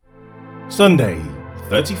Sunday,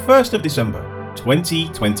 31st of December,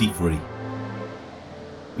 2023.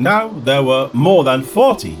 Now there were more than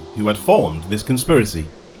 40 who had formed this conspiracy.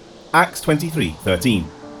 Acts 23:13.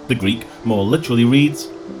 The Greek more literally reads,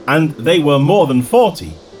 "And they were more than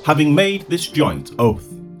 40, having made this joint oath."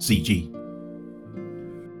 CG.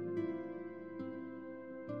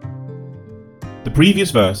 The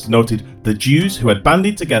previous verse noted the Jews who had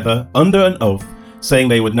banded together under an oath, saying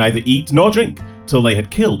they would neither eat nor drink till they had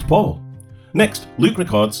killed Paul. Next, Luke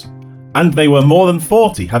records, "And they were more than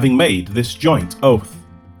 40, having made this joint oath."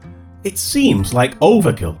 It seems like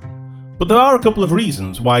overkill, but there are a couple of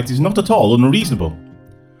reasons why it is not at all unreasonable.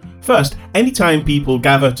 First, anytime people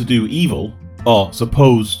gather to do evil, or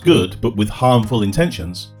supposed good but with harmful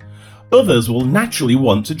intentions, others will naturally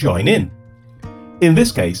want to join in. In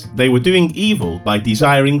this case, they were doing evil by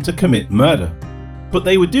desiring to commit murder, but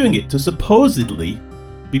they were doing it to supposedly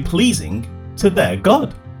be pleasing to their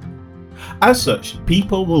God. As such,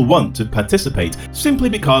 people will want to participate simply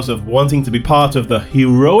because of wanting to be part of the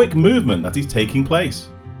heroic movement that is taking place.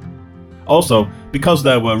 Also, because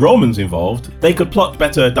there were Romans involved, they could plot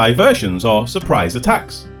better diversions or surprise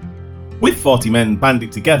attacks. With 40 men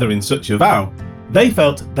banded together in such a vow, they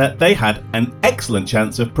felt that they had an excellent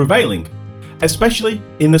chance of prevailing, especially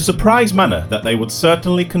in the surprise manner that they would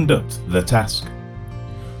certainly conduct the task.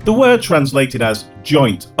 The word translated as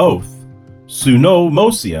joint oath,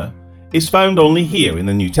 sunómosia, is found only here in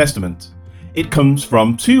the New Testament. It comes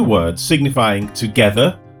from two words signifying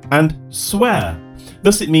together and swear.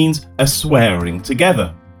 Thus it means a swearing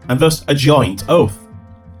together, and thus a joint oath.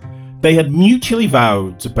 They had mutually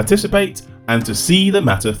vowed to participate and to see the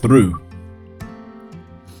matter through.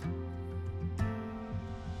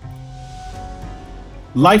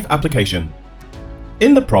 Life application.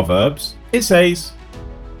 In the Proverbs, it says,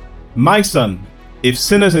 "My son, if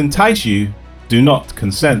sinners entice you, do not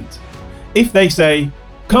consent. If they say,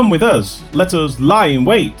 'Come with us, let us lie in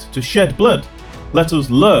wait to shed blood. Let us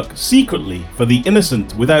lurk secretly for the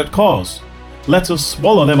innocent without cause. Let us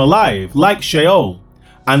swallow them alive like Sheol,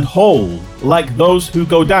 and whole like those who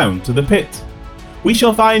go down to the pit. We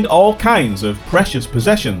shall find all kinds of precious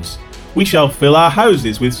possessions. We shall fill our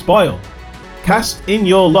houses with spoil. Cast in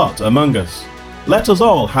your lot among us. Let us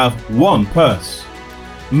all have one purse.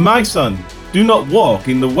 My son, do not walk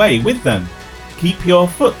in the way with them. Keep your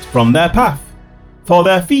foot from their path. For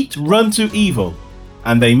their feet run to evil,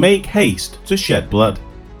 and they make haste to shed blood.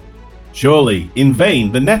 Surely in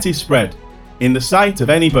vain the net is spread in the sight of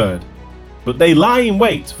any bird, but they lie in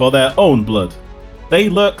wait for their own blood. They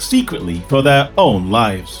lurk secretly for their own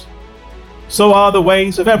lives. So are the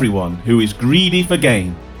ways of everyone who is greedy for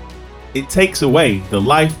gain. It takes away the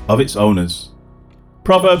life of its owners."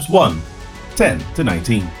 Proverbs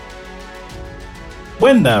 1:10-19.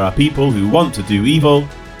 When there are people who want to do evil,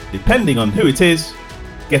 depending on who it is,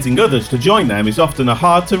 getting others to join them is often a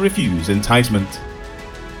hard to refuse enticement.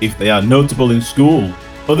 If they are notable in school,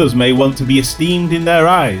 others may want to be esteemed in their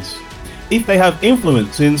eyes. If they have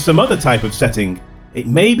influence in some other type of setting, it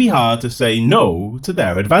may be hard to say no to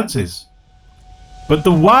their advances. But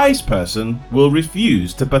the wise person will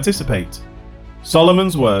refuse to participate.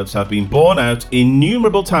 Solomon's words have been borne out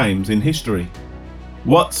innumerable times in history.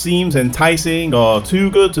 What seems enticing or too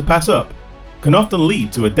good to pass up can often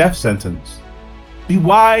lead to a death sentence. Be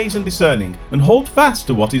wise and discerning, and hold fast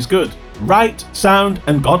to what is good, right, sound,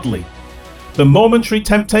 and godly. The momentary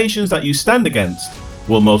temptations that you stand against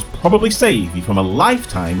will most probably save you from a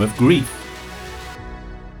lifetime of grief.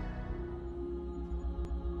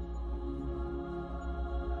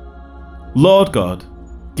 Lord God,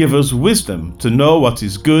 give us wisdom to know what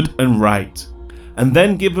is good and right, and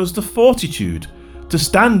then give us the fortitude to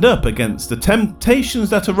stand up against the temptations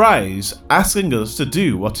that arise asking us to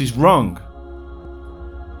do what is wrong.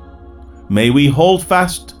 May we hold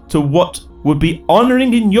fast to what would be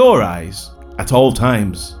honouring in your eyes at all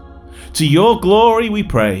times. To your glory we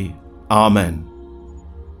pray. Amen.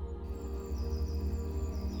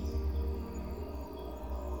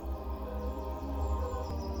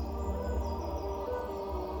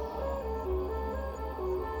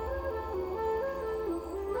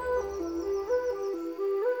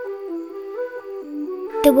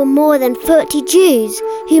 There were more than 30 Jews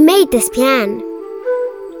who made this plan.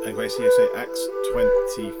 And Grace, here say Acts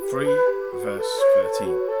 23, verse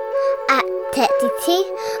 13. At 33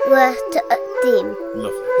 verse 13.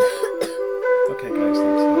 Lovely. Okay, guys,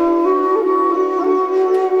 thanks.